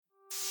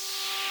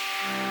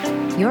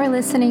You're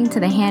listening to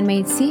the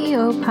Handmade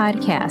CEO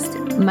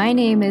podcast. My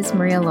name is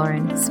Maria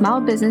Lauren,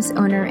 small business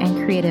owner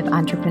and creative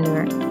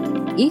entrepreneur.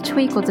 Each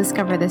week, we'll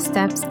discover the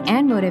steps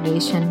and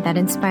motivation that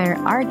inspire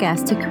our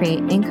guests to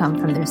create income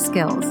from their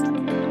skills.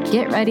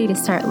 Get ready to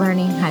start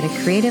learning how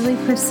to creatively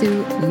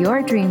pursue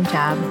your dream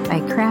job by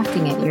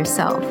crafting it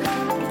yourself.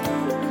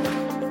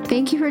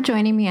 Thank you for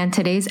joining me on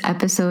today's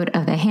episode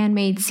of the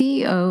Handmade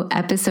CEO,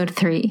 Episode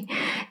 3.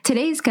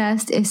 Today's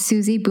guest is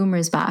Susie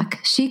Boomersbach.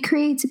 She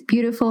creates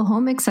beautiful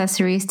home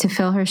accessories to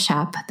fill her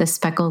shop, The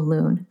Speckled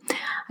Loon.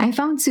 I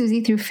found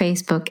Susie through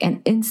Facebook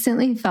and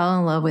instantly fell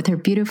in love with her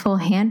beautiful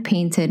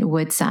hand-painted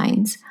wood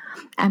signs.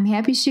 I'm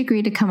happy she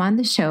agreed to come on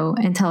the show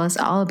and tell us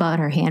all about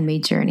her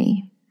handmade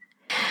journey.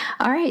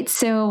 All right,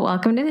 so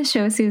welcome to the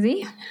show,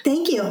 Susie.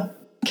 Thank you.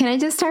 Can I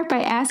just start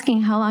by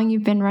asking how long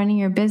you've been running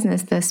your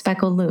business, The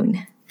Speckled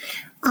Loon?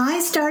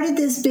 I started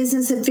this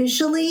business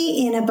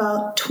officially in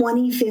about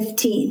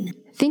 2015.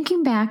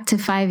 Thinking back to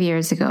 5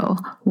 years ago,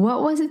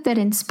 what was it that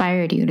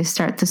inspired you to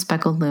start The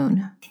Speckled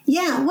Loon?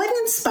 Yeah, what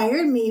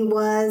inspired me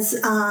was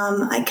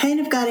I kind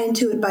of got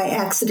into it by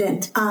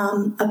accident.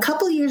 A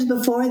couple years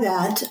before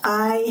that,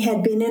 I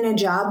had been in a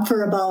job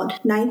for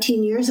about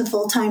 19 years, a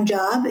full-time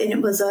job, and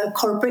it was a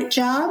corporate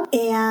job.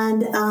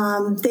 And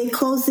they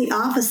closed the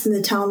office in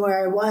the town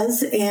where I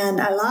was,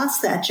 and I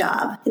lost that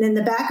job. And in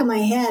the back of my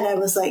head, I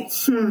was like,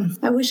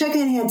 I wish I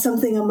kind of had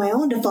something of my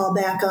own to fall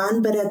back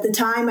on. But at the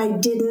time, I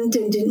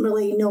didn't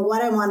really know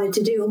what I wanted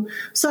to do.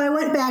 So I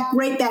went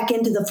right back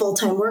into the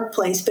full-time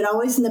workplace, but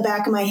always in the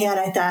back of my head,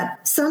 I thought,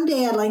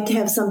 someday I'd like to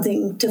have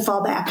something to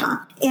fall back on.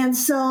 And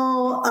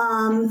so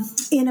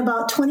in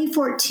about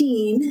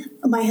 2014,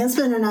 my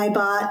husband and I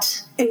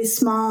bought a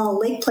small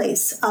lake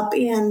place up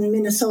in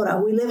Minnesota.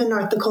 We live in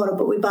North Dakota,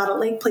 but we bought a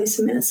lake place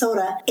in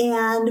Minnesota.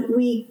 And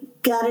we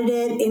gutted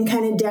it and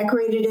kind of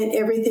decorated it.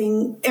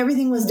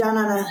 Everything was done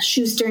on a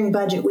shoestring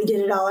budget. We did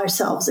it all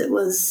ourselves. It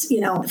was,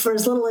 for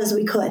as little as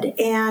we could.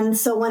 And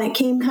so when it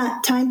came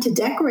time to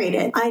decorate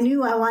it, I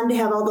knew I wanted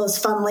to have all those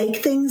fun lake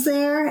things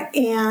there.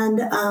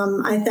 And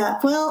I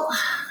thought, well,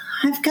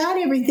 I've got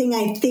everything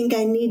I think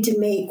I need to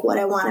make what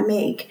I want to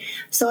make.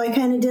 So I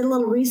kind of did a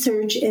little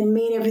research and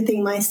made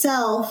everything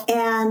myself.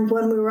 And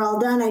when we were all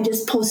done, I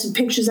just posted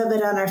pictures of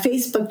it on our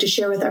Facebook to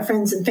share with our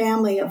friends and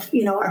family of,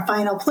 our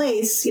final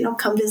place,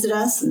 come visit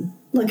us and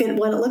look at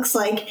what it looks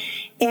like.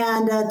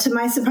 And to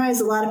my surprise,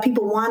 a lot of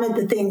people wanted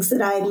the things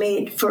that I had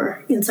made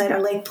for inside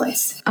our lake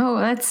place. Oh,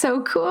 that's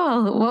so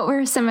cool. What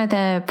were some of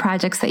the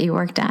projects that you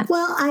worked on?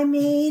 Well, I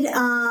made,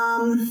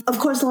 of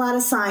course, a lot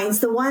of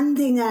signs. The one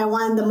thing that I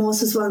wanted the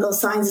most was one of those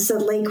signs that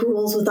said Lake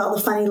Rules with all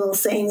the funny little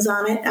sayings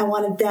on it. I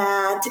wanted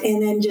that.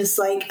 And then just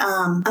like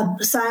a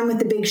sign with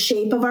the big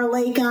shape of our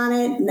lake on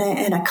it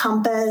and a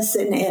compass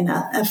and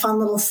a fun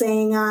little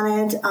saying on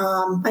it.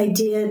 I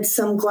did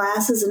some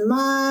glasses and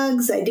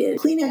mugs. I did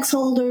Kleenex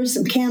holders,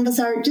 some canvas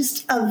art.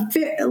 Just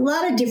a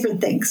lot of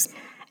different things.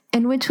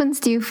 And which ones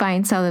do you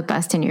find sell the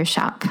best in your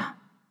shop?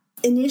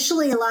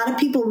 Initially, a lot of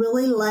people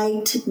really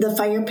liked the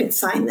fire pit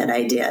sign that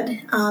I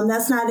did.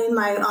 That's not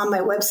on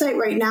my website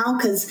right now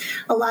because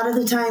a lot of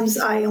the times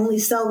I only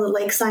sell the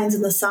lake signs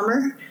in the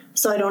summer,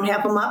 so I don't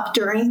have them up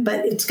during,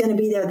 but it's going to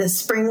be there this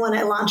spring when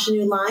I launch a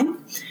new line.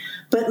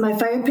 But my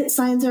fire pit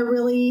signs are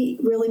really,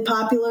 really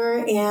popular,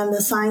 and the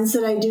signs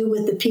that I do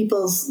with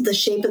the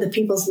shape of the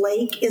people's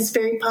lake is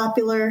very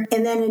popular.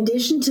 And then in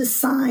addition to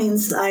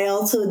signs, I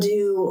also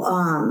do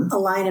a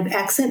line of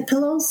accent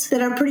pillows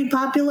that are pretty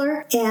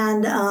popular,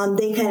 and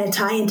they kind of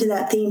tie into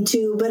that theme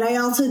too. But I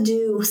also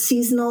do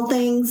seasonal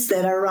things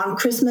that are around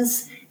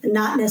Christmas,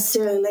 not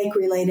necessarily lake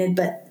related,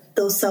 but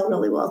those sell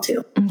really well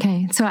too.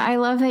 Okay. So I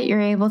love that you're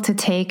able to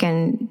take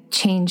and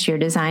change your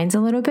designs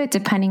a little bit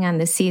depending on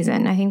the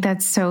season. I think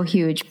that's so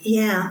huge.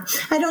 Yeah.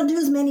 I don't do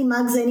as many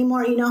mugs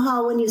anymore. You know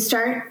how when you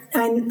start,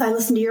 I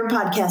listen to your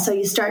podcast, so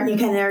you start and you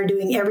kind of are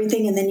doing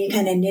everything and then you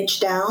kind of niche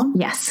down.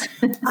 Yes.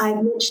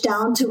 I've niched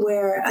down to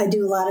where I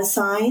do a lot of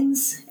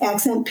signs,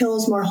 accent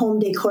pillows, more home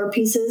decor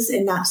pieces,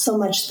 and not so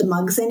much the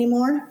mugs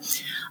anymore.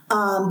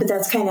 But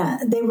that's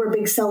they were a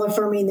big seller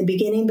for me in the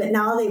beginning, but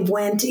now they've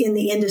went in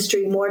the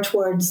industry more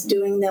towards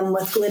doing them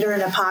with glitter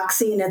and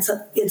epoxy, and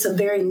it's a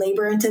very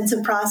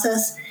labor-intensive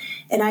process,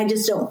 and I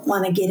just don't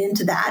want to get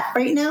into that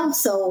right now.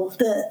 So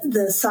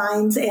the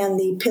signs and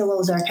the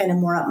pillows are kind of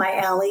more up my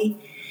alley.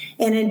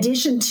 In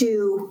addition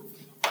to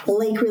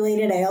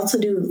lake-related, I also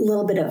do a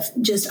little bit of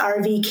just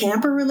RV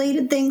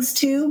camper-related things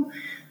too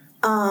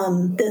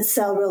that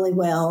sell really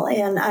well,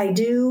 and I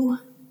do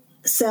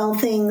sell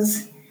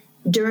things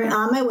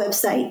on my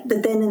website,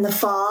 but then in the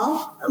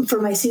fall, for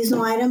my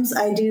seasonal items,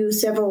 I do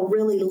several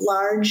really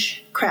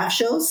large craft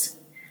shows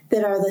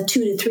that are the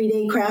 2 to 3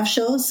 day craft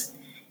shows.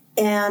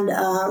 And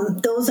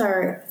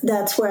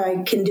that's where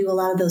I can do a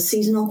lot of those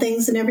seasonal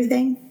things and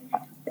everything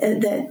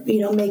that,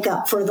 make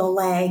up for the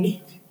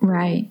lag.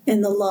 Right.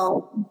 And the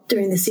lull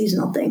during the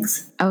seasonal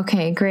things.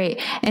 Okay,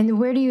 great. And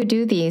where do you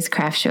do these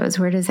craft shows?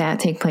 Where does that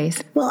take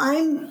place? Well,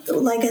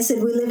 like I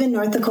said, we live in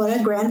North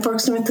Dakota, Grand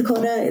Forks, North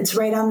Dakota. It's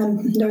right on the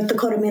North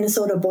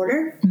Dakota-Minnesota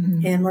border.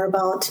 Mm-hmm. And we're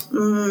about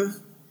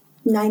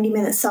 90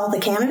 minutes south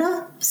of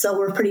Canada, so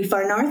we're pretty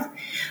far north.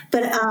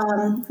 But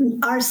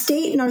our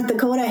state, North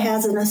Dakota,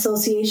 has an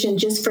association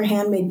just for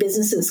handmade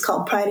businesses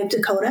called Pride of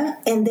Dakota,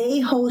 and they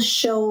host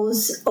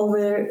shows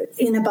over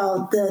in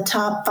about the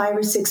top 5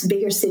 or 6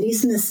 bigger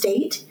cities in the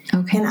state.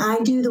 Okay. And I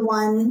do the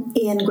one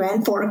in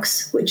Grand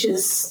Forks, which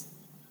is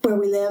where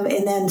we live,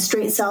 and then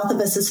straight south of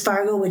us is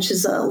Fargo, which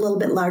is a little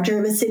bit larger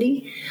of a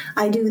city.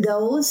 I do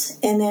those,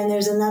 and then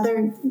there's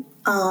another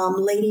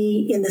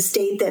lady in the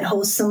state that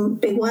hosts some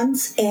big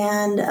ones,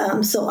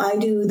 and so I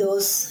do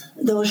those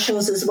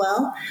shows as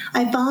well.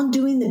 I found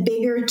doing the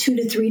bigger 2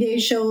 to 3 day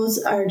shows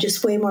are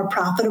just way more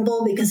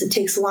profitable because it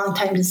takes a long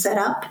time to set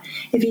up.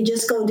 If you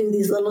just go do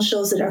these little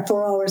shows that are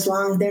 4 hours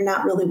long, they're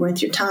not really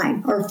worth your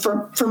time, or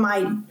for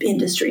my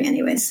industry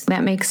anyways.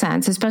 That makes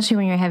sense, especially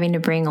when you're having to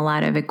bring a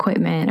lot of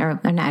equipment, or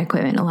not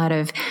equipment, a lot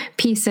of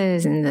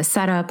pieces and the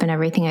setup and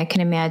everything. I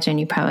can imagine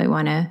you probably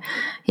want to,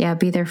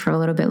 be there for a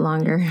little bit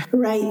longer.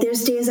 Right.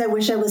 There's days I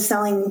wish I was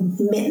selling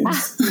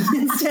mittens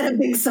instead of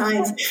big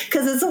signs,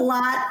 because it's a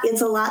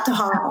lot to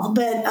haul.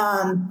 But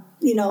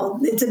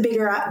it's a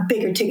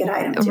bigger ticket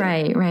item too.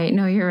 Right.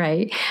 No, you're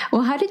right.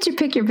 Well, how did you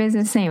pick your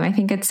business name? I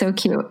think it's so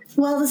cute.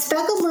 Well, the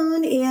Speckled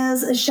Loon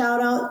is a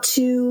shout out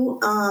to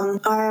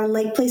our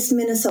lake place in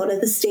Minnesota.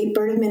 The state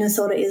bird of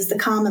Minnesota is the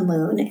common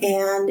loon.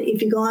 And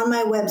if you go on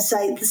my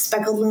website,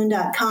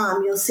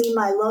 thespeckledloon.com, you'll see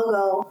my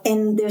logo,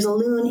 and there's a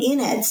loon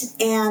in it.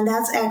 And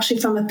that's actually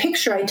from a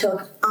picture I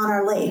took on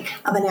our lake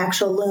of an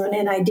actual loon,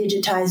 and I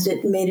digitized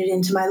it and made it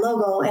into my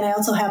logo. And I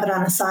also have it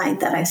on a sign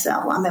that I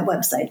sell on my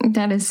website.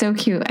 That is so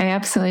cute. I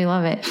absolutely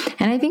love it.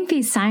 And I think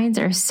these signs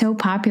are so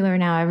popular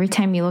now. Every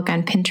time you look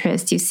on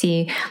Pinterest, you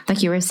see,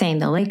 like you were saying,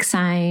 the lake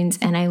signs.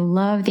 And I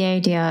love the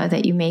idea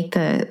that you make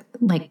the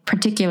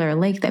particular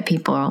lake that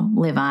people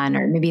live on,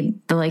 or maybe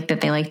the lake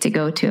that they like to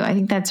go to. I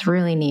think that's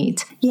really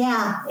neat.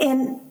 Yeah.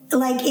 And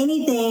like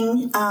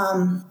anything,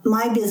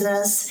 my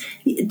business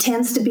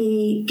tends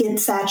to get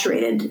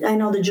saturated. I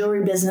know the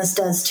jewelry business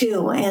does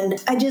too.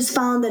 And I just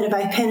found that if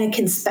I kind of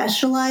can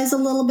specialize a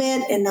little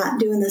bit and not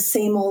doing the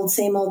same old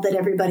that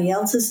everybody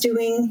else is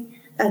doing,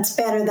 that's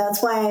better.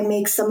 That's why I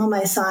make some of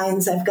my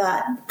signs. I've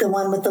got the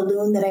one with the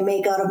loon that I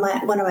make out of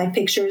one of my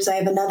pictures. I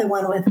have another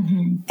one with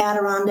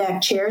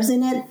Adirondack chairs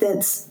in it.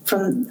 That's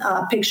from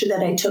a picture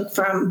that I took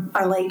from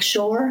our lake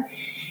shore.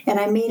 And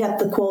I made up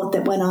the quote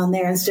that went on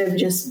there instead of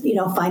just,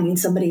 finding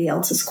somebody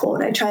else's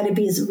quote. I try to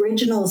be as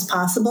original as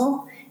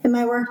possible in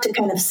my work to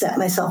kind of set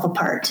myself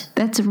apart.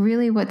 That's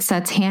really what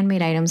sets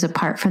handmade items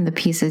apart from the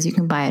pieces you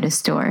can buy at a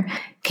store.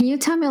 Can you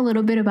tell me a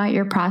little bit about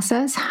your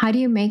process? How do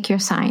you make your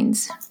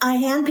signs? I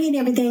hand paint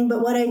everything,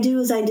 but what I do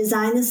is I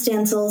design the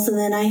stencils, and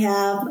then I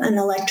have an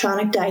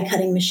electronic die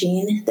cutting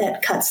machine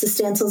that cuts the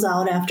stencils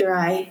out after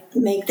I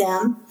make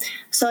them.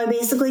 So I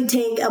basically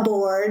take a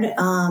board,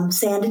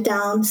 sand it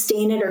down,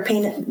 stain it, or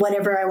paint it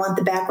whatever I want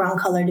the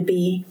background color to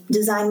be,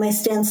 design my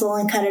stencil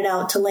and cut it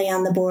out to lay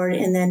on the board,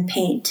 and then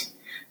paint.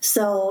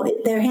 So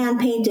they're hand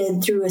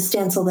painted through a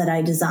stencil that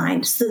I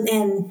designed.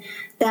 And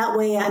that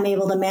way I'm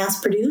able to mass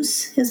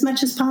produce as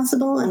much as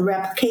possible and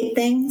replicate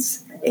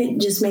things. It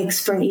just makes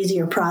for an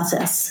easier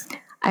process.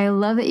 I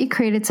love that you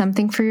created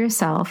something for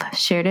yourself,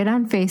 shared it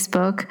on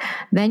Facebook,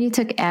 then you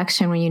took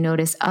action when you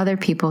noticed other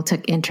people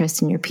took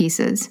interest in your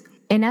pieces.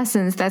 In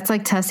essence, that's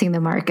like testing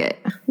the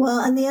market. Well,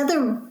 and the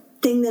other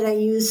thing that I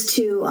use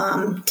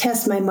to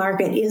test my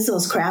market is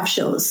those craft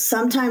shows.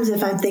 Sometimes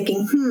if I'm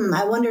thinking,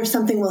 I wonder if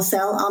something will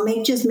sell, I'll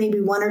make just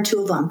maybe 1 or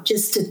 2 of them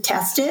just to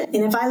test it.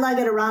 And if I lug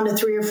it around to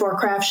 3 or 4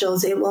 craft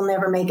shows, it will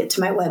never make it to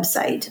my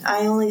website.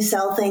 I only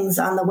sell things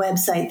on the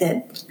website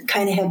that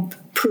kind of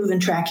have proven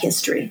track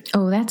history.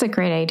 Oh, that's a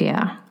great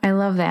idea. I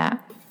love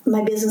that.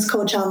 My business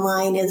coach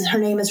online her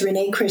name is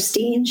Renee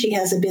Christine. She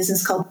has a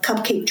business called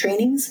Cupcake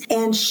Trainings,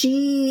 and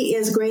she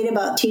is great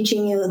about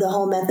teaching you the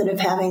whole method of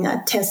having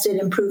a tested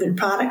and proven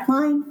product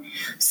line.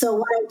 So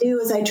what I do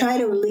is I try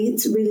to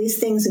release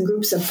things in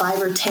groups of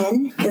 5 or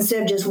 10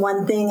 instead of just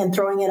one thing and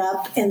throwing it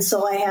up. And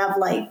so I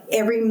have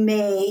every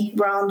May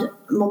around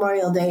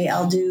Memorial Day,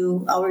 I'll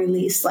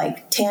release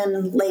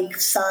 10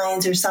 lake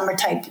signs or summer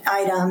type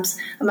items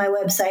on my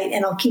website,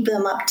 and I'll keep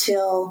them up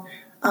till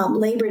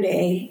Labor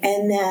Day,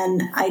 and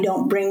then I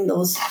don't bring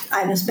those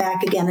items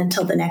back again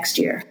until the next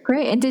year.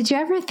 Great. And did you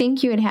ever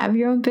think you would have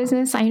your own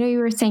business? I know you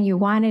were saying you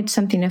wanted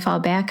something to fall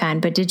back on,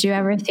 but did you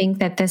ever think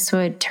that this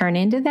would turn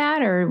into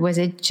that, or was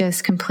it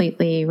just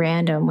completely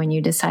random when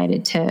you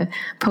decided to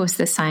post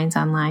the signs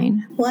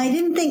online? Well, I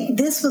didn't think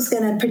this was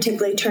going to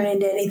particularly turn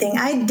into anything.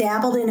 I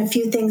dabbled in a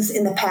few things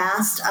in the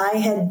past. I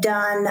had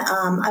done,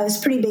 I was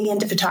pretty big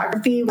into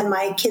photography when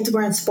my kids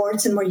were in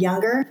sports and were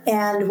younger.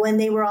 And when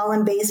they were all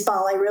in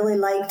baseball, I really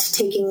liked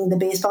taking the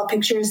baseball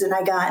pictures, and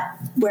I got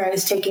where I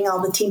was taking all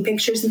the team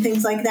pictures and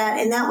things like that.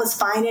 And that was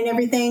fine and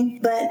everything.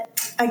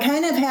 But I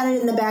kind of had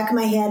it in the back of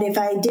my head, if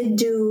I did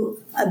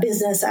do a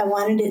business, I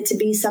wanted it to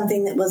be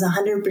something that was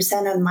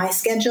 100% on my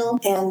schedule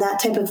and that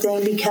type of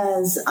thing,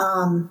 because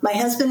my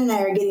husband and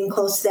I are getting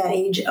close to that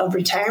age of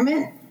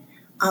retirement.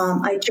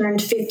 I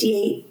turned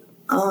 58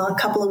 a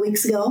couple of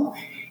weeks ago.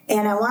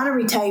 And I want to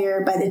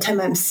retire by the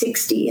time I'm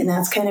 60. And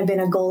that's kind of been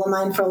a goal of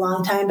mine for a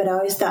long time. But I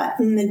always thought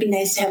it'd be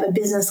nice to have a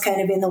business kind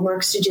of in the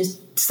works to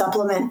just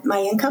supplement my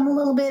income a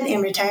little bit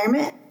in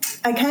retirement.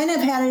 I kind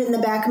of had it in the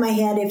back of my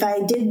head. If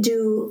I did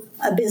do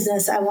a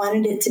business, I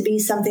wanted it to be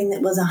something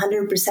that was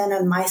 100%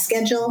 on my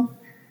schedule.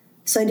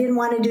 So I didn't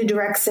want to do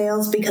direct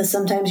sales because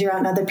sometimes you're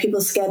on other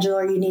people's schedule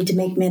or you need to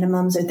make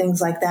minimums or things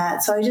like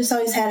that. So I just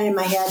always had it in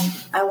my head.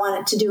 I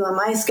want it to do on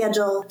my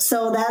schedule.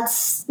 So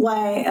that's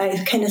why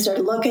I kind of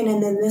started looking.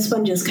 And then this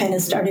one just kind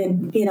of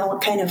started,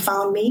 kind of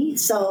found me.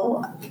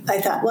 So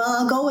I thought, well,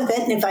 I'll go with it.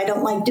 And if I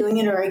don't like doing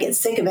it or I get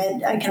sick of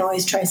it, I can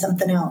always try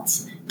something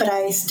else. But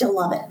I still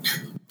love it.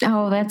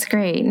 Oh, that's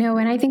great. No,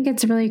 and I think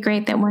it's really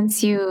great that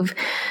once you've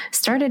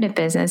started a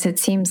business, it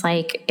seems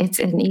like it's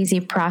an easy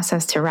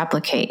process to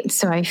replicate.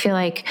 So I feel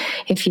like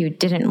if you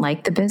didn't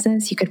like the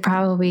business, you could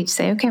probably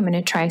say, okay, I'm going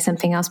to try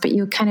something else, but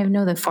you kind of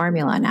know the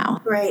formula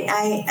now. Right.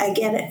 I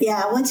get it.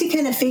 Yeah. Once you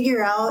kind of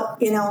figure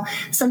out,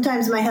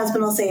 sometimes my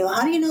husband will say, well,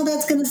 how do you know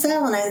that's going to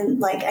sell? And I'm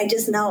like, I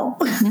just know.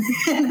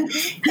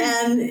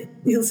 And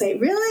he'll say,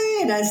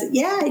 really? And I said,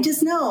 yeah, I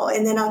just know.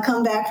 And then I'll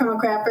come back from a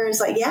crapper. It's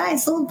like, yeah, I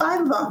sold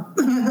 5 of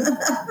them.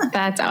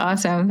 That's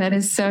awesome. That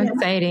is so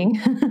exciting.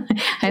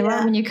 I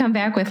love when you come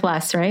back with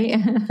less, right?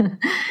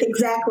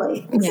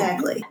 Exactly. Yeah.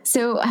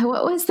 So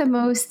what was the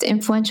most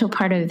influential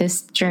part of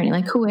this journey?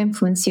 Like, who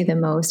influenced you the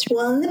most?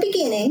 Well, in the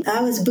beginning,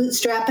 I was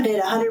bootstrapping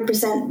it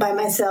 100% by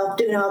myself,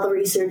 doing all the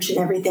research and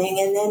everything.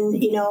 And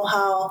then,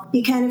 how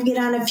you kind of get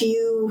on a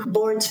few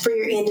boards for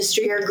your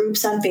industry or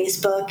groups on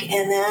Facebook.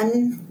 And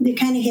then you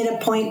kind of hit a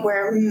point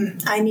where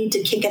I need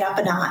to kick it up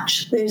a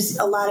notch. There's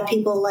a lot of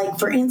people, like,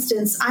 for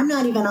instance, I'm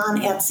not even on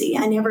Etsy.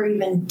 I never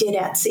even did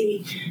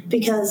Etsy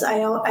because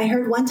I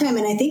heard one time,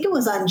 and I think it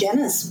was on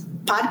Jenna's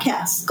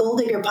podcast, Gold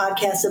Digger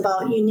podcast,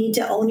 about you need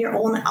to own your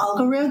own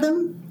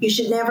algorithm. You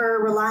should never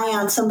rely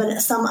on some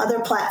other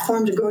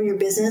platform to grow your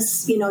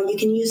business. You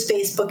can use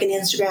Facebook and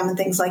Instagram and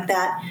things like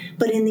that.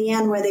 But in the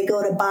end, where they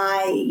go to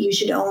buy, you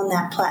should own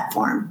that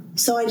platform.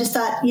 So I just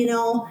thought,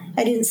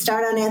 I didn't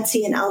start on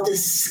Etsy and I'll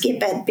just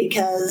skip it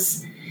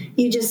because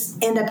you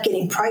just end up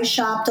getting price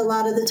shopped a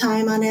lot of the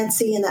time on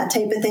Etsy and that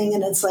type of thing.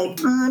 And it's like,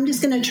 I'm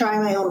just going to try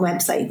my own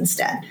website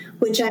instead,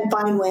 which I'm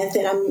fine with.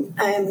 And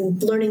I'm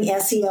learning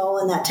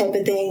SEO and that type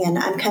of thing. And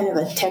I'm kind of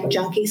a tech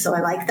junkie, so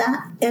I like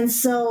that. And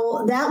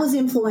so that was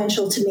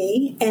influential to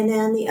me. And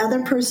then the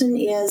other person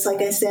is,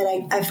 like I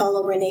said, I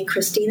follow Renee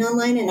Christine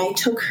online, and I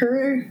took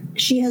her.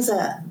 She has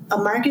a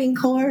marketing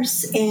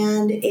course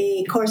and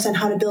a course on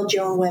how to build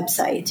your own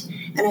website.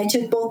 And I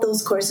took both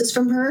those courses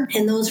from her,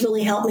 and those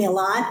really helped me a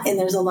lot. And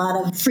there's a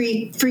lot of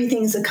free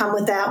things that come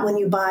with that. When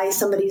you buy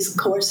somebody's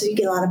course, you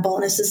get a lot of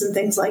bonuses and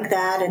things like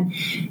that.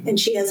 And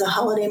she has a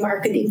holiday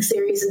marketing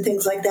series and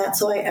things like that.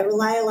 So I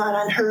rely a lot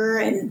on her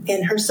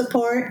and her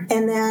support.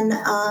 And then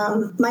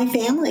my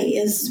family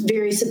is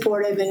very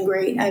supportive and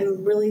great.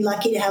 I'm really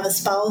lucky to have a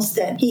spouse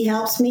that he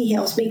helps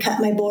me cut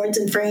my boards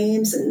and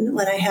frames. And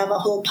when I have a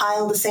whole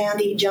pile to sand,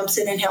 he jumps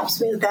in and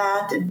helps me with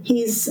that. And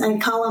I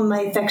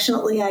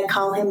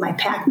call him my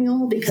pack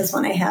mule, because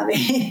when I have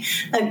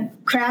a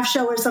craft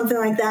show or something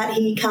like that,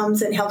 he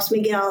comes and helps me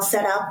get all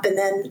set up and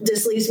then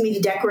just leaves me to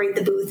decorate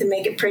the booth and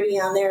make it pretty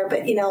on there.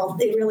 But,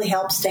 it really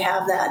helps to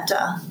have that,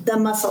 the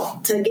muscle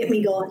to get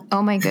me going.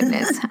 Oh my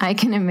goodness. I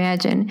can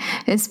imagine,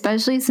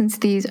 especially since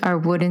these are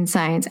wooden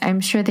signs.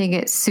 I'm sure they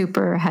get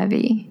super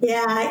heavy.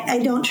 Yeah, I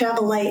don't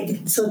travel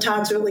light. So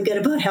Todd's really good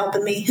about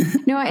helping me.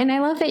 No, and I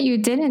love that you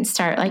didn't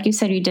start, like you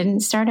said, you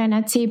didn't start on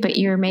Etsy, but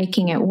you're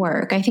making it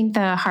work. I think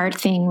the hard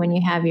thing when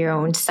you have your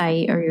own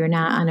site or you're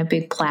not on a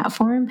big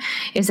platform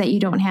is that you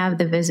don't have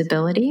the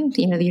visibility.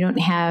 You don't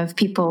have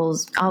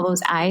all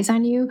those eyes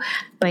on you.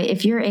 But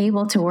if you're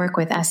able to work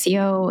with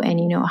SEO and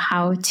you know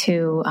how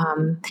to,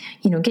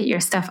 get your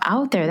stuff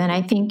out there, then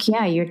I think,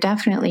 you're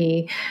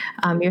definitely,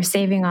 you're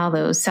saving all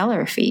those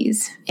seller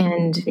fees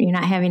and you're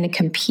not having to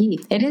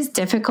compete. It is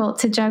difficult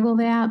to juggle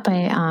that, but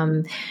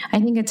I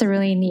think it's a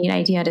really neat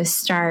idea to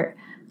start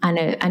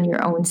on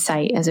your own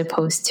site as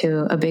opposed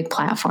to a big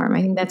platform.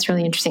 I think that's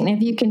really interesting. And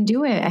if you can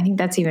do it, I think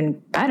that's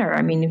even better.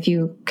 I mean, if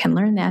you can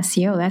learn the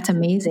SEO, that's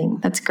amazing.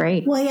 That's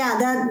great. Well,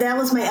 yeah, that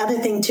was my other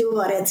thing too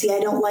about Etsy. I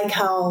don't like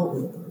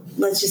how,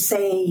 let's just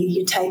say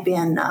you type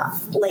in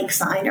lake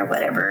sign or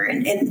whatever,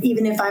 and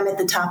even if I'm at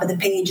the top of the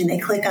page and they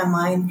click on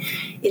mine,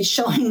 it's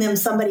showing them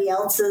somebody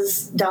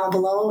else's down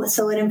below.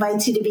 So it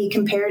invites you to be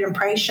compared and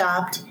price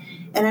shopped.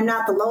 And I'm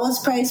not the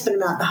lowest price, but I'm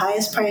not the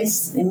highest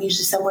price. I'm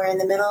usually somewhere in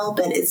the middle,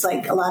 but it's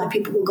like a lot of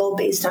people will go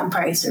based on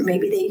price, or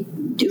maybe they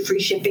do free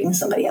shipping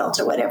somebody else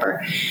or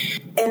whatever.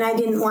 And I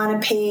didn't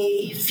want to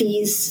pay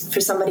fees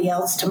for somebody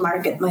else to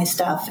market my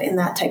stuff and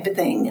that type of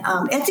thing.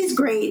 Etsy's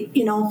great,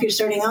 if you're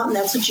starting out and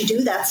that's what you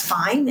do, that's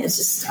fine. It's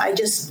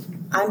just,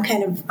 I'm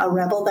kind of a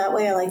rebel that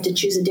way. I like to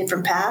choose a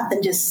different path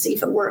and just see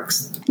if it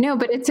works. No,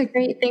 but it's a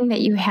great thing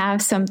that you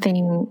have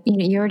something,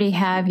 you already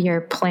have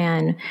your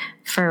plan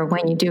for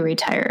when you do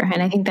retire.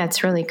 And I think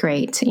that's really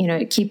great.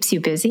 It keeps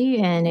you busy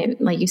and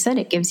it, like you said,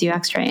 it gives you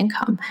extra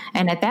income.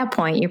 And at that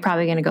point, you're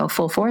probably going to go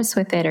full force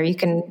with it, or you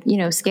can,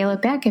 scale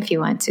it back if you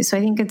want to. So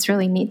I think it's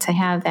really neat to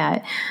have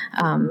that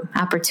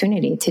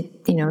opportunity to,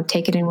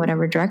 take it in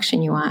whatever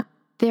direction you want.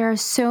 There are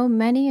so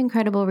many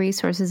incredible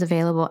resources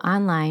available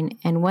online,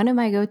 and one of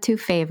my go-to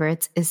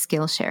favorites is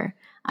Skillshare.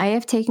 I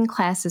have taken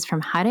classes from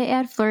how to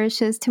add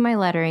flourishes to my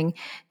lettering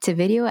to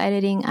video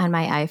editing on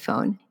my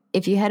iPhone.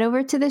 If you head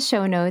over to the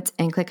show notes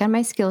and click on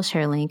my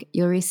Skillshare link,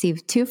 you'll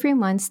receive 2 free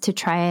months to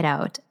try it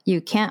out. You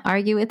can't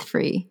argue with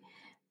free.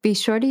 Be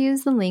sure to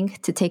use the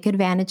link to take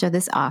advantage of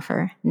this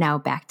offer. Now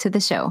back to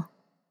the show.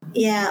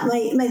 Yeah,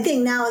 my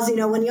thing now is,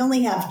 when you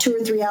only have 2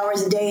 or 3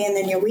 hours a day and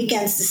then your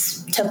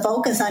weekends to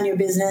focus on your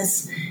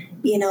business,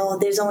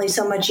 there's only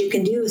so much you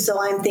can do. So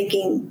I'm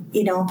thinking,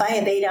 if I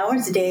have 8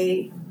 hours a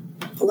day,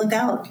 look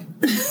out.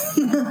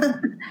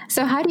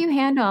 So how do you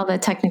handle all the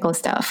technical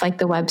stuff, like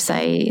the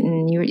website?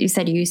 And you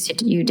said you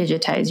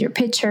digitize your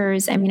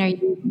pictures. I mean, are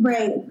you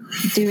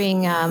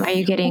doing, are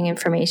you getting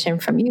information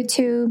from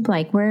YouTube?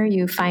 Like, where are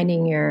you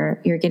finding you're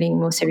getting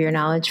most of your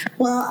knowledge from?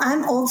 Well,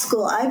 I'm old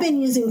school. I've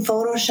been using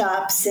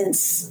Photoshop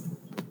since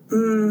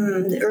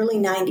the early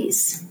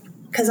 90s,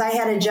 because I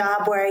had a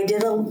job where I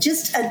did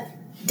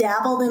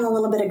dabbled in a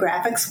little bit of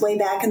graphics way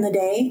back in the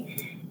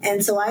day.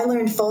 And so I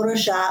learned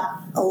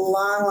Photoshop a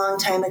long, long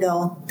time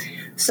ago.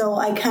 So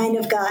I kind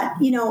of got,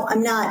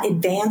 I'm not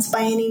advanced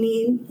by any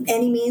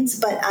means,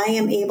 but I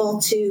am able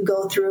to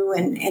go through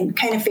and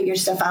kind of figure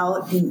stuff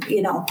out. And,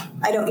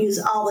 I don't use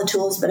all the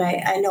tools, but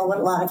I know what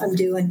a lot of them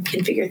do and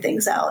can figure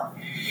things out.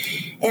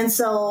 And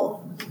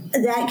so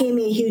that gave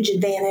me a huge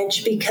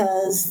advantage,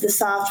 because the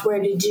software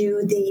to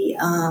do the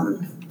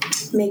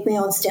make my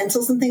own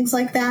stencils and things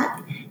like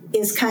that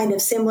is kind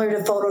of similar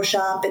to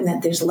Photoshop, in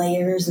that there's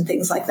layers and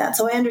things like that.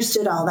 So I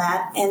understood all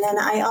that. And then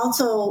I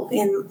also,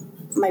 in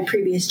my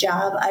previous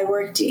job, I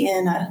worked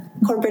in a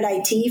corporate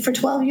IT for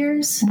 12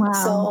 years. Wow.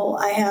 So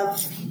I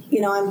have,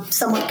 I'm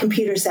somewhat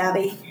computer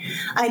savvy.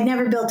 I'd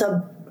never built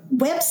a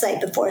website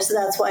before, so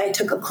that's why I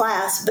took a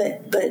class,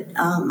 but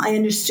I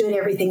understood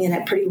everything in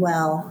it pretty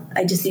well.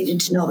 I just needed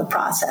to know the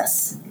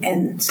process.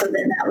 And so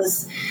then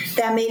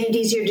that made it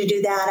easier to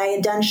do that. I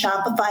had done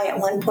Shopify at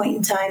one point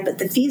in time, but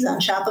the fees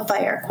on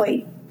Shopify are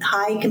quite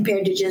high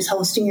compared to just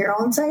hosting your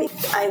own site.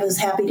 I was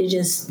happy to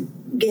just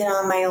get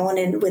on my own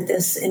and with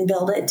this and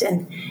build it.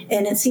 And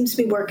it seems to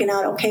be working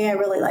out okay. I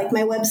really like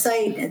my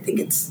website. I think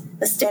it's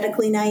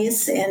aesthetically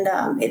nice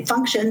and it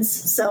functions.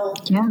 So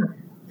yeah.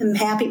 I'm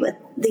happy with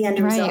the end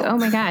result. Right. Oh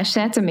my gosh,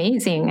 that's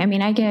amazing. I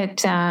mean, I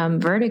get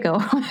vertigo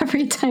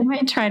every time I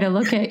try to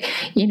look at,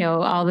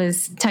 all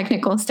this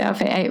technical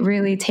stuff. It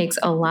really takes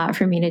a lot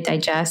for me to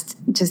digest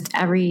just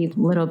every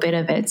little bit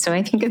of it. So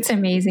I think it's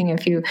amazing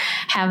if you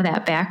have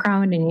that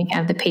background and you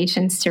have the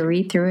patience to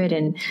read through it.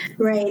 And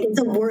right.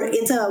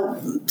 It's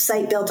a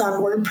site built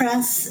on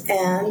WordPress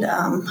and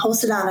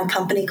hosted on a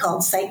company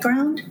called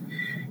SiteGround.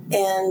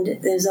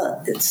 And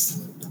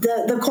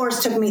the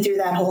course took me through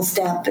that whole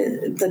step.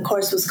 The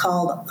course was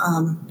called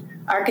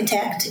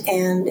Architect,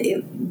 and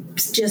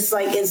it's just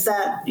like, is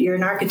that you're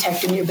an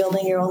architect and you're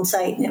building your own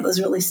site, and it was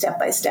really step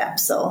by step.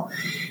 So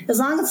as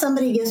long as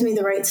somebody gives me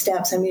the right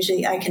steps,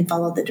 I can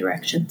follow the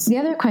directions. The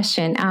other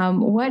question,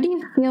 what do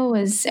you feel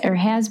was or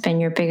has been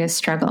your biggest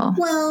struggle?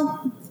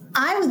 Well,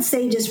 I would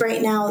say just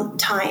right now,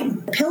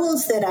 time. The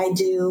pillows that I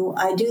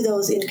do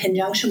those in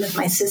conjunction with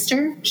my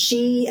sister.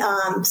 She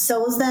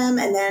sews them,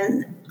 and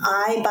then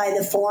I buy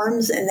the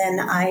forms, and then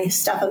I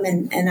stuff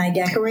them and I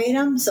decorate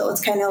them. So it's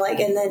kind of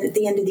like, and then at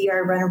the end of the year,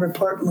 I run a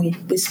report and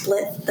we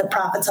split the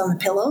profits on the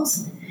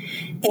pillows.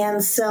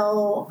 And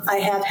so I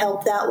have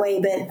help that way,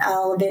 but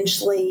I'll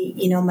eventually,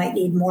 might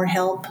need more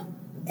help.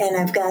 And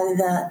I've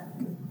got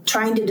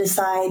trying to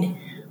decide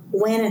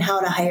when and how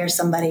to hire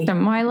somebody.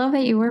 Well, I love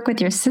that you work with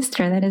your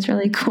sister. That is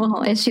really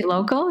cool. Is she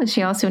local? Is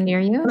she also near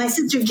you? My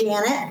sister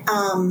Janet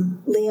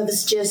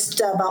lives just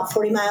about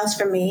 40 miles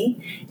from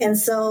me. And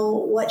so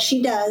what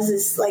she does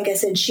is, like I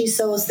said, she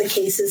sews the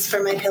cases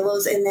for my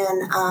pillows, and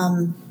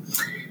then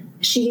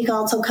she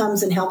also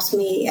comes and helps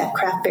me at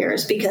craft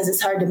fairs, because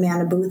it's hard to man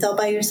a booth all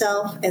by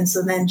yourself. And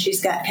so then she's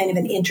got kind of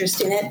an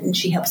interest in it, and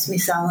she helps me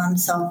sell them.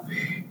 So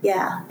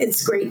yeah,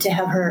 it's great to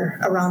have her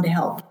around to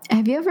help.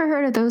 Have you ever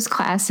heard of those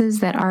classes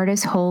that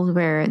artists hold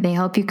where they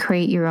help you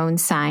create your own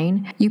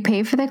sign? You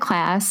pay for the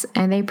class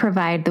and they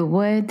provide the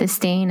wood, the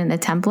stain, and the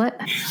template?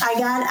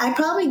 I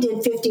probably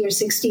did 50 or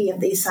 60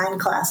 of these sign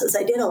classes.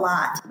 I did a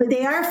lot, but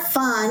they are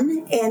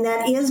fun. And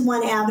that is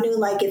one avenue.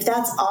 Like, if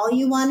that's all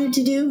you wanted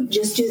to do,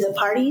 just do the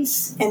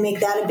parties and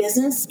make that a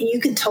business, you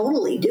could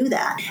totally do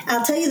that.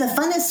 I'll tell you, the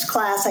funnest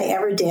class I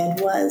ever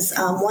did was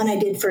one I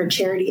did for a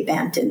charity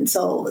event. And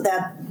so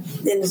that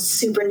is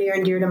super near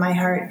and dear to my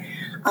heart.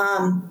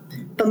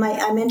 But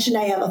I mentioned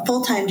I have a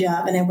full-time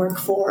job, and I work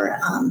for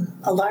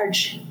a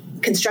large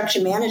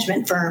construction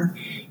management firm.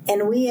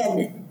 And we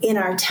had in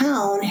our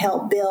town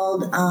helped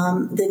build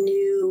the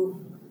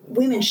new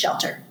women's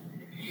shelter.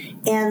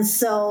 And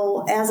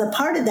so as a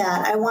part of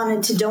that, I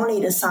wanted to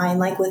donate a sign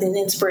like with an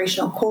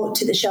inspirational quote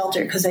to the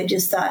shelter because I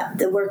just thought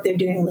the work they're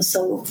doing was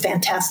so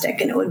fantastic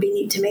and it would be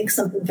neat to make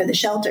something for the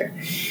shelter.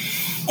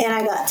 And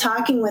I got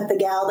talking with the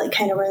gal that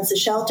kind of runs the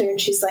shelter,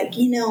 and she's like,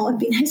 it'd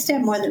be nice to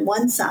have more than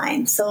one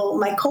sign. So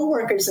my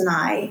coworkers and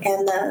I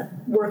and the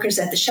workers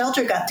at the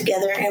shelter got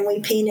together and we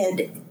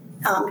painted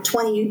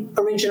 20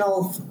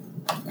 original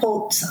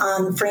quotes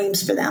on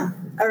frames for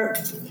them.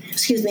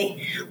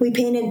 We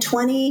painted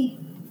 20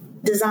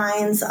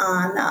 designs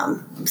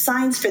on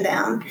signs for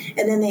them,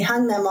 and then they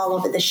hung them all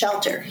over the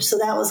shelter. So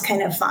that was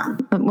kind of fun.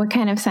 What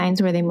kind of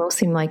signs were they?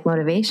 Mostly like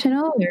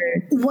motivational?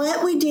 Or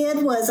what we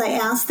did was I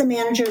asked the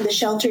manager of the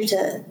shelter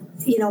to,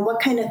 what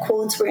kind of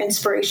quotes were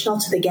inspirational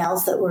to the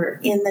gals that were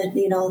in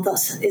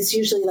the, it's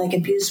usually like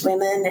abused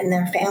women and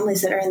their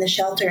families that are in the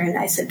shelter. And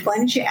I said, why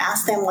don't you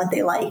ask them what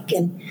they like?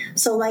 And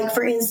so like,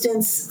 for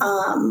instance,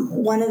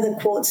 one of the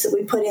quotes that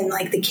we put in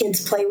like the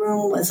kids'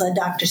 playroom was a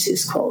Dr.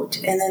 Seuss quote.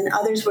 And then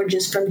others were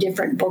just from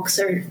different books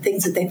or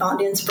things that they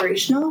found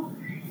inspirational.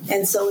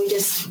 And so we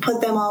just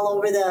put them all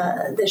over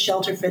the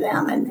shelter for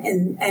them.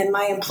 And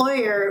my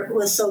employer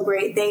was so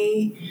great.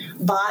 They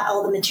bought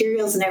all the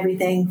materials and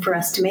everything for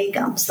us to make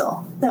them.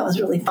 So that was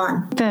really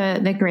fun.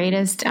 The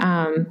greatest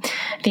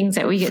things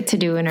that we get to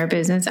do in our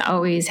business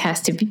always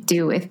has to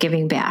do with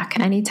giving back.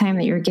 Anytime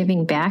that you're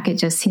giving back, it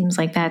just seems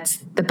like that's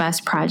the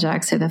best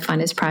projects or the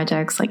funnest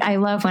projects. Like I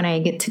love when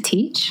I get to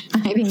teach.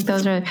 I think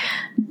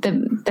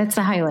that's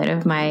the highlight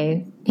of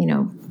my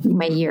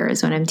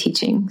years when I'm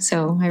teaching.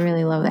 So I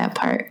really love that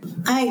part.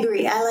 I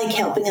agree. I like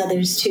helping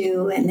others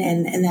too and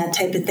that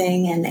type of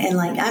thing. And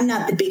like, I'm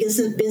not the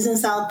biggest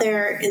business out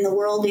there in the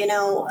world,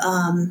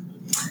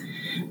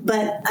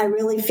 but I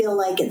really feel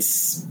like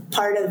it's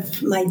part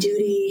of my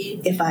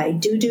duty, if I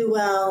do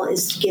well,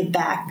 is to give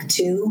back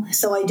too.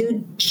 So I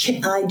do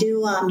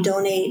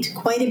donate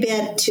quite a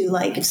bit to,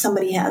 like, if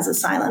somebody has a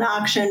silent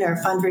auction or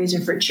a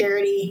fundraiser for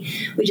charity.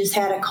 We just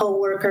had a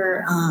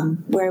coworker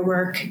where I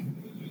work.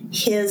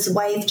 His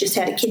wife just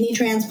had a kidney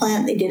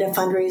transplant. They did a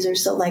fundraiser.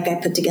 So like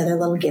I put together a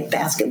little gift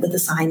basket with a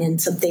sign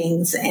and some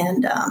things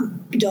and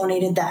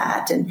donated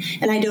that. And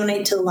I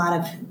donate to a lot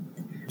of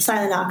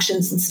silent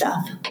auctions and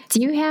stuff.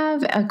 Do you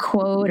have a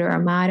quote or a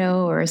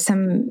motto or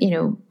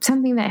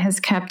something that has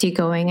kept you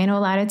going? I know a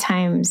lot of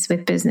times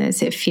with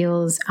business, it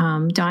feels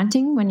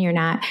daunting when you're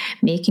not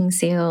making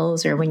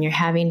sales or when you're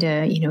having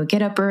to,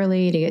 get up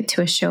early to get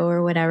to a show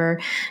or whatever.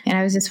 And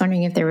I was just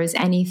wondering if there was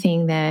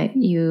anything that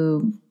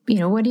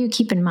what do you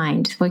keep in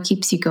mind? What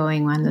keeps you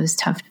going on those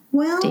tough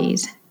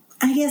days?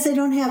 I guess I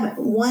don't have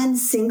one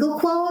single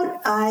quote.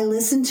 I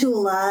listen to a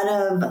lot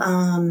of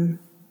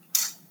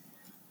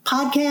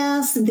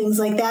podcasts and things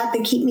like that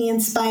keep me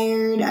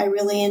inspired. I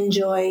really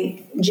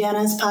enjoy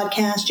Jenna's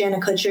podcast, Jenna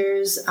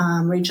Kutcher's,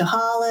 Rachel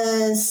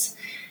Hollis.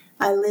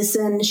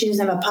 She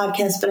doesn't have a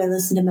podcast, but I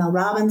listen to Mel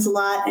Robbins a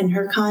lot and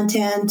her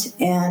content.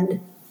 And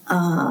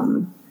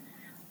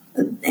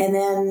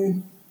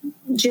then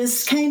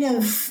just kind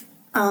of,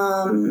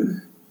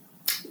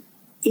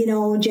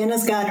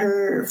 Jenna's got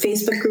her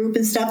Facebook group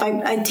and stuff.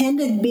 I tend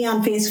to be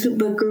on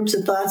Facebook groups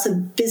with lots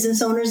of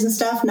business owners and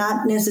stuff,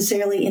 not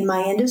necessarily in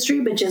my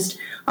industry, but just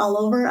all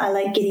over. I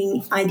like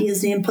getting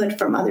ideas and input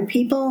from other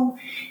people.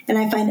 And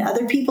I find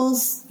other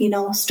people's,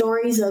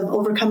 stories of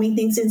overcoming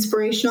things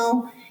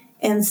inspirational.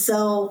 And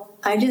so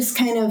I just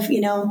kind of,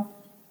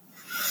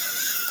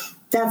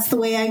 that's the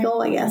way I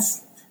go, I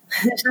guess.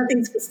 There's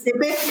nothing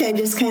specific. I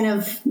just kind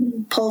of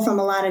pull from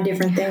a lot of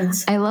different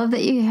things. I love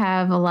that you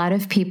have a lot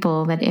of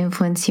people that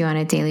influence you on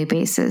a daily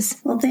basis.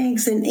 Well,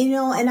 thanks. And,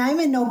 and I'm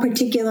in no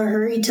particular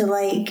hurry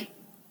to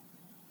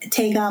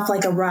take off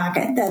like a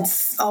rocket.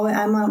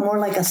 I'm more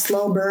like a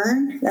slow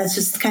burn. That's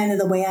just kind of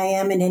the way I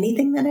am in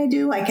anything that I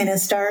do. I kind of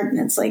start and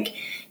it's like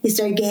you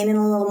start gaining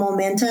a little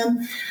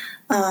momentum.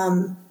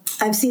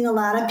 I've seen a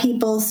lot of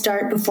people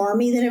start before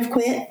me that have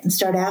quit and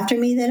start after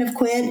me that have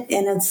quit.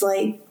 And it's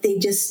like, they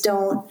just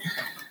don't,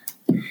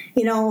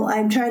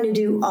 I'm trying to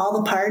do all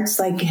the parts,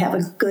 like have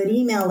a good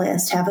email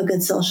list, have a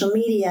good social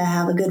media,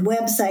 have a good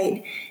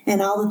website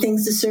and all the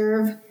things to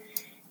serve.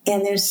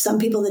 And there's some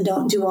people that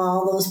don't do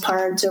all those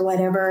parts or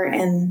whatever.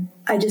 And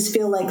I just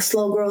feel like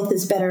slow growth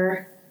is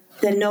better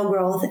than no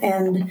growth.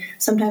 And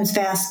sometimes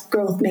fast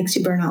growth makes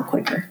you burn out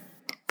quicker.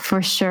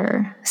 For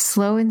sure.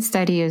 Slow and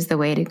steady is the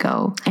way to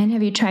go. And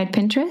have you tried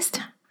Pinterest?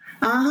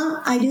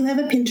 I do have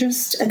a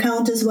Pinterest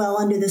account as well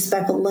under the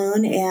Speckled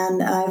Loon,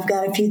 and I've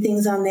got a few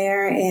things on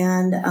there.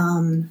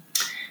 And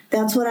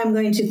that's what I'm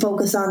going to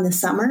focus on this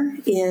summer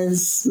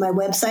is my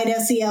website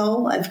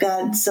SEO. I've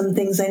got some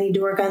things I need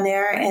to work on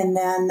there, and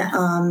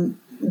then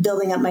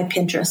building up my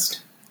Pinterest.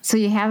 So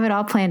you have it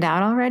all planned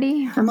out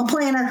already? I'm a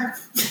planner.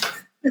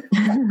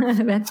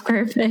 That's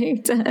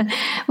perfect.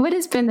 What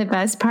has been the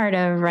best part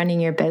of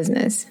running your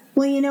business?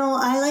 Well,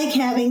 I like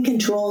having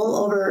control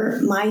over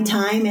my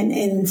time.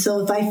 And so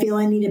if I feel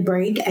I need a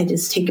break, I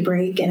just take a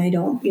break and I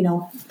don't,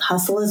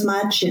 hustle as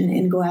much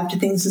and go after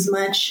things as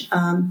much.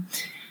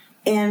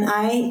 And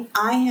I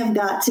have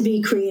got to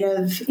be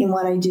creative in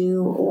what I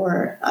do,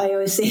 or I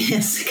always say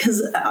this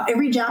because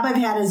every job I've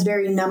had is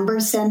very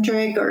number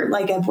centric, or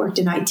like I've worked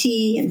in IT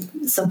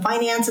and some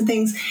finance and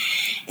things.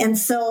 And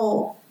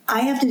so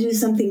I have to do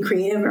something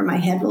creative or my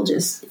head will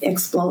just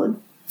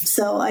explode.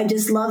 So I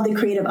just love the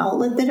creative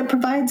outlet that it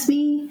provides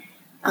me.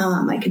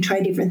 I can try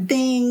different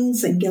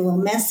things and get a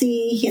little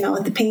messy,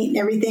 with the paint and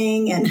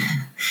everything. And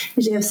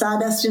usually have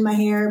sawdust in my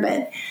hair,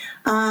 but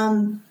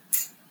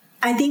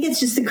I think it's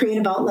just a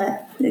creative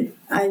outlet.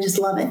 I just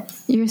love it.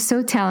 You're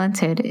so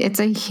talented. It's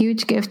a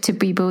huge gift to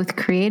be both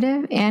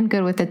creative and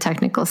good with the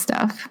technical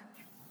stuff.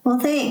 Well,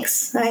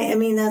 thanks. I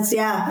mean, that's,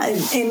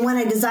 and when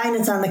I design,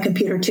 it's on the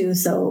computer too.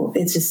 So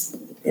it's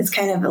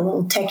kind of a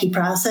little techie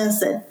process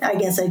that I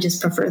guess I just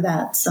prefer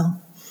that. So.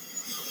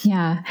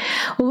 Yeah.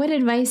 Well, what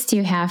advice do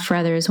you have for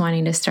others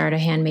wanting to start a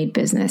handmade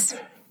business?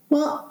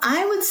 Well,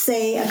 I would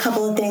say a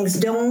couple of things.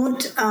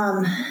 Don't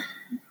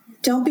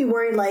be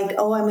worried like,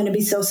 oh, I'm going to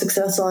be so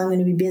successful, I'm going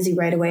to be busy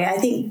right away. I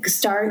think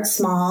start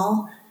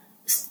small,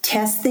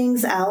 test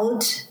things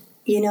out,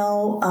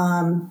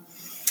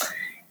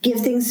 give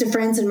things to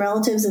friends and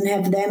relatives and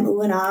have them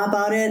ooh and ah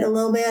about it a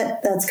little bit.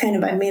 That's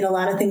I've made a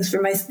lot of things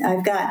for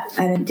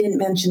I didn't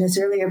mention this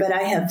earlier, but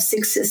I have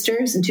 6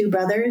 sisters and 2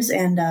 brothers,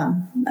 and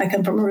I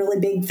come from a really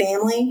big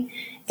family.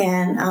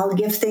 And I'll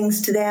give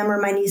things to them or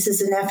my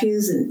nieces and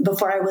nephews, and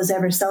before I was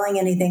ever selling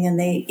anything. And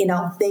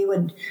they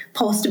would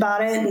post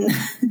about it, and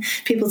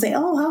people say,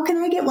 "Oh, how can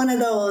I get one of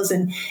those?"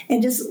 And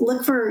just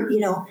look for,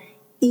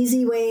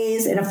 easy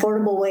ways and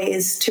affordable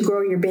ways to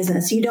grow your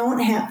business. You don't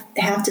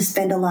have to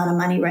spend a lot of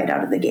money right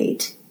out of the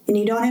gate, and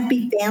you don't have to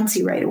be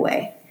fancy right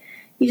away.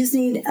 You just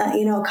need,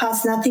 it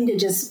costs nothing to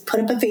just put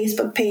up a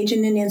Facebook page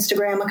and an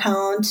Instagram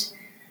account.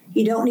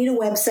 You don't need a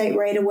website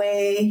right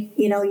away.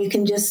 You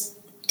can just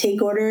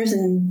take orders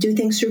and do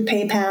things through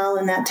PayPal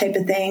and that type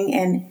of thing,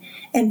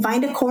 and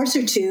find a course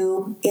or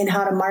two in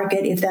how to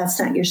market if that's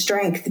not your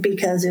strength,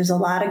 because there's a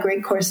lot of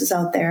great courses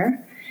out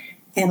there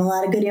and a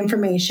lot of good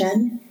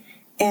information.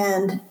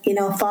 And,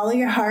 follow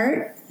your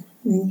heart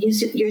and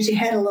use your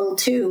head a little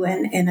too.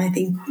 And I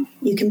think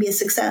you can be a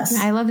success.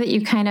 I love that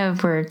you kind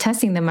of were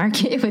testing the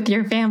market with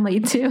your family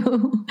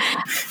too.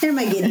 They're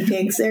my guinea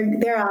pigs.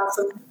 They're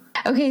awesome.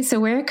 Okay, so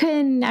where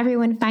can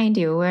everyone find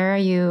you? Where are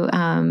you?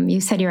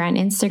 You said you're on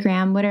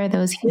Instagram. What are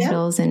those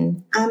handles? Yep.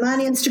 And I'm on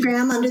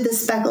Instagram under The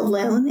Speckled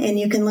Loon, and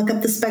you can look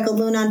up The Speckled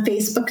Loon on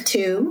Facebook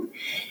too.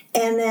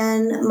 And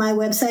then my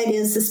website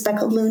is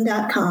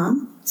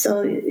thespeckledloon.com.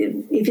 So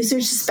if you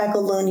search The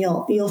Speckled Loon,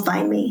 you'll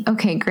find me.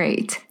 Okay,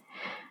 great.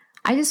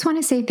 I just want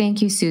to say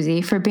thank you,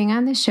 Susie, for being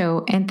on the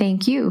show, and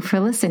thank you for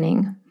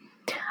listening.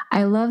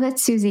 I love that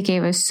Susie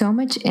gave us so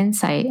much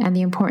insight on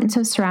the importance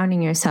of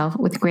surrounding yourself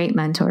with great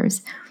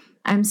mentors.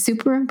 I'm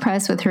super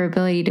impressed with her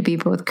ability to be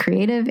both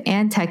creative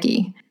and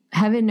techie.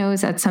 Heaven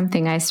knows that's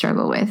something I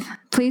struggle with.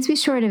 Please be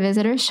sure to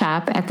visit her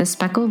shop at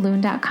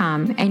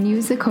thespeckledloon.com and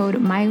use the code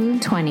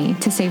MyLoon20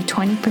 to save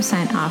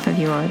 20% off of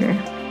your order.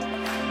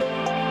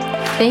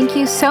 Thank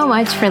you so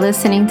much for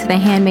listening to the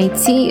Handmade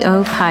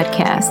CEO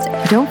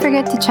podcast. Don't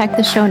forget to check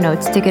the show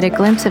notes to get a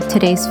glimpse of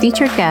today's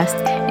featured guest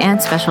and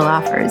special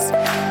offers.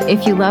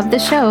 If you love the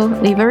show,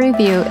 leave a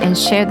review and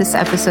share this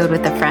episode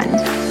with a friend.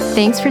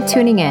 Thanks for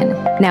tuning in.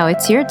 Now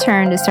it's your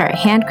turn to start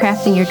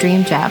handcrafting your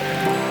dream job.